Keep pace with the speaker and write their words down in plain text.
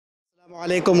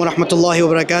Alaikum wa rahmatullahi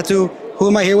wa barakatuh. Who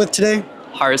am I here with today?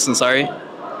 Harrison, sorry.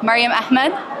 Mariam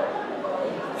Ahmed.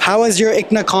 How has your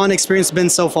icna-con experience been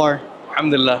so far?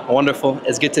 Alhamdulillah, wonderful.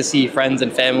 It's good to see friends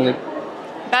and family.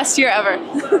 Best year ever.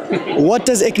 What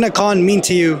does icna-con mean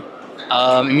to you?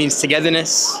 It means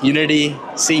togetherness, unity,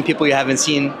 seeing people you haven't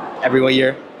seen every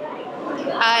year.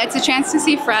 It's a chance to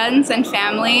see friends and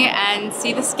family and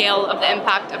see the scale of the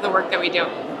impact of the work that we do.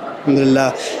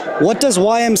 Alhamdulillah.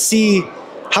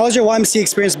 How has your YMC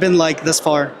experience been like thus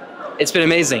far? It's been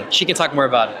amazing. She can talk more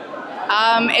about it.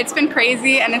 It's been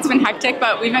crazy and it's been hectic,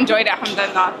 but we've enjoyed it,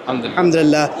 alhamdulillah.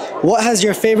 Alhamdulillah. What has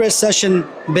your favorite session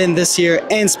been this year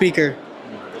and speaker?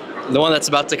 The one that's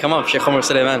about to come up, Sheikh Omar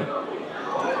Suleiman.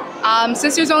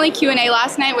 Sisters Only Q&A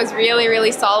last night was really,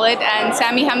 really solid, and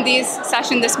Sami Hamdi's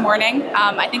session this morning,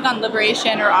 I think on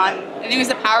liberation or I think it was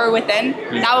the power within,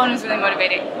 that one was really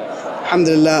motivating.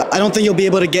 Alhamdulillah. I don't think you'll be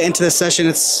able to get into this session.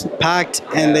 It's packed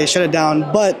and they shut it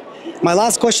down. But my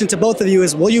last question to both of you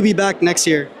is, will you be back next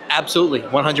year? Absolutely,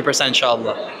 100%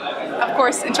 inshallah. Of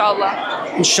course,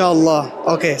 inshallah. Inshallah.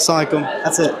 Okay, assalamu alaikum.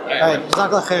 That's it. All right.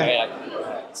 Jazakallah khair.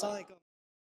 Assalamu alaikum.